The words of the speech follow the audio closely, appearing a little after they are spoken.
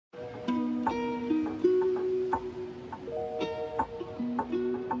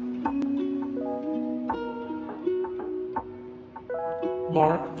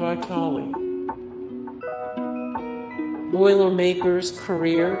Mark Vitali. Boilermakers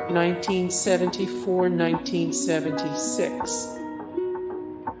career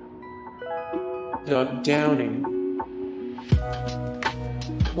 1974-1976. Doug Downing.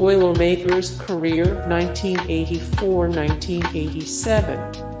 Boilermakers career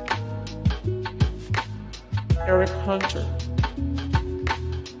 1984-1987. Eric Hunter.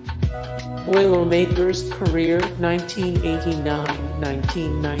 Boilermakers career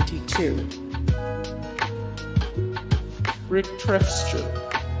 1989-1992. Rick Trefzger.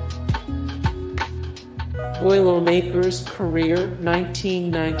 Boilermakers career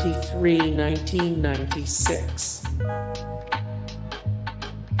 1993-1996.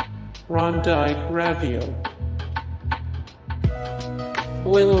 DiGravio.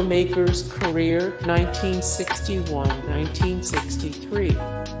 Boilermakers career 1961-1963.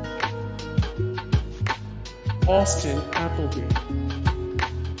 Austin Appleby.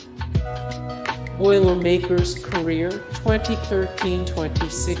 Boilermakers career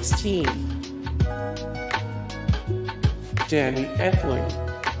 2013-2016. Danny Etling.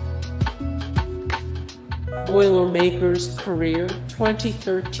 Boilermakers career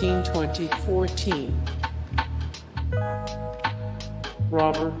 2013-2014.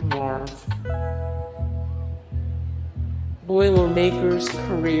 Robert Marv. Boilermakers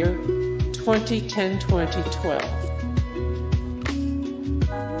career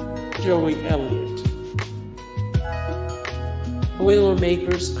 2010-2012. Joey Elliott.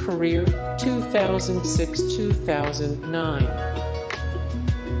 Boilermakers career 2006-2009.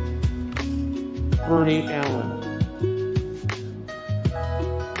 Bernie Allen.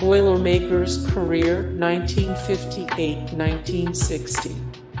 Boilermakers career 1958-1960.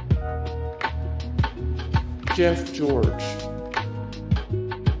 Jeff George.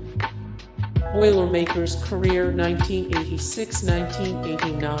 Boilermakers career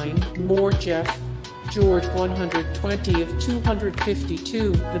 1986-1989. More Jeff George 120 of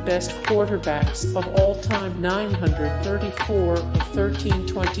 252, the best quarterbacks of all time 934 of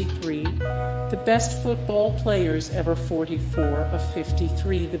 1323, the best football players ever 44 of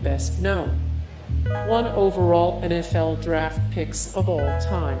 53, the best known. 1 overall NFL draft picks of all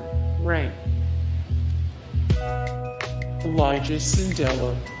time, rank. Elijah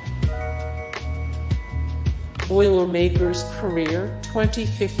Sindella. Boilermakers career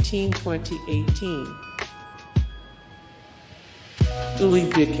 2015-2018. Billy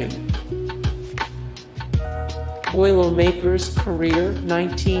Dicken. Boilermakers career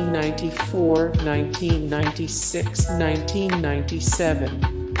 1994, 1996,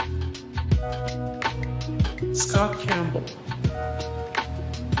 1997. Scott Campbell.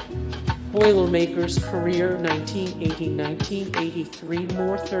 Boilermakers career 1980-1983.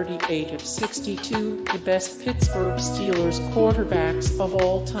 More 38 of 62, the best Pittsburgh Steelers quarterbacks of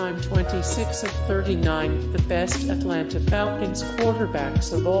all time 26 of 39, the best Atlanta Falcons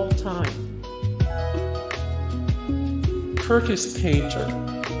quarterbacks of all time. Curtis Painter.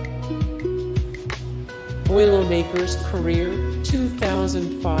 Boilermakers career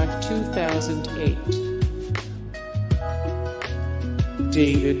 2005-2008.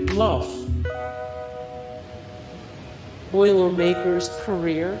 David Bluff. Boilermakers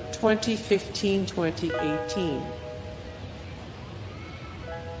career 2015-2018.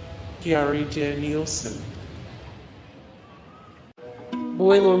 Gary Danielson.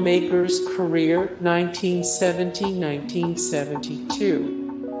 Boilermakers career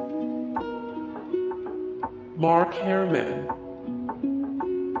 1970-1972. Mark Herrmannand.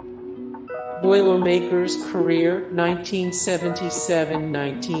 Boilermakers career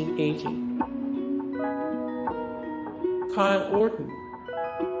 1977-1980. Kyle Orton.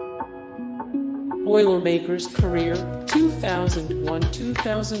 Boilermakers career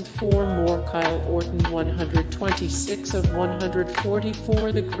 2001-2004. More Kyle Orton 126 of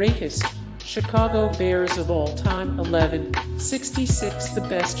 144, the greatest Chicago Bears of all time 1166, the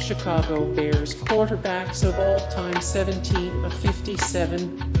best Chicago Bears quarterbacks of all time 17 of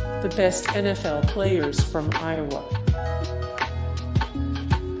 57, the best NFL players from Iowa.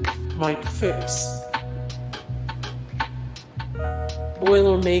 Mike Phipps.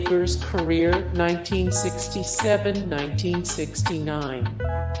 Boilermakers career 1967-1969.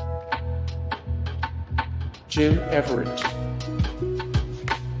 Jim Everett.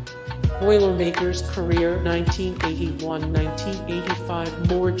 Boilermakers career 1981-1985.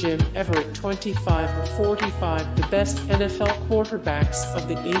 More Jim Everett 25 of 45, the best NFL quarterbacks of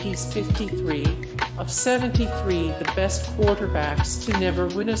the 80s 53 of 73, the best quarterbacks to never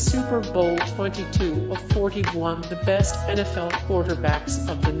win a Super Bowl 22 of 41, the best NFL quarterbacks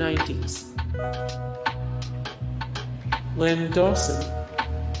of the 90s. Len Dawson.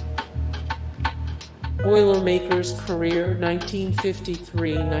 Boilermakers career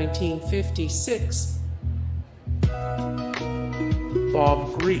 1953-1956.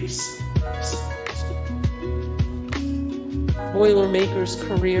 Bob Griese. Boilermakers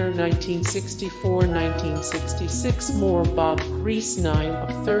career 1964-1966. More Bob Griese 9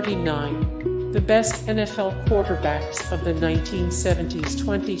 of 39. The best NFL quarterbacks of the 1970s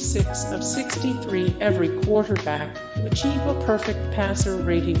 26 of 63. Every quarterback to achieve a perfect passer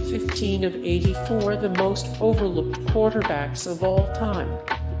rating 15 of 84. The most overlooked quarterbacks of all time.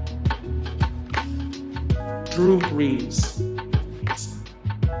 Griese.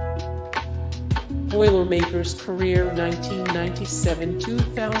 Boilermakers career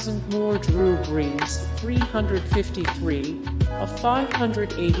 1997-2000. More Griese 353 of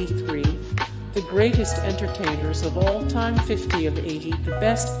 583. The greatest entertainers of all time 50 of 80. The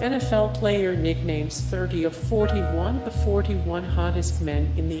best NFL player nicknames 30 of 41. The 41 hottest men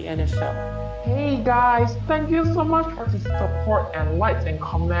in the NFL. Hey guys, thank you so much for the support and likes and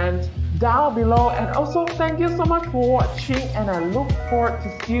comments down below, and also thank you so much for watching, and I look forward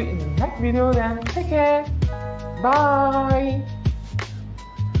to see you in the next video. Then take care, bye.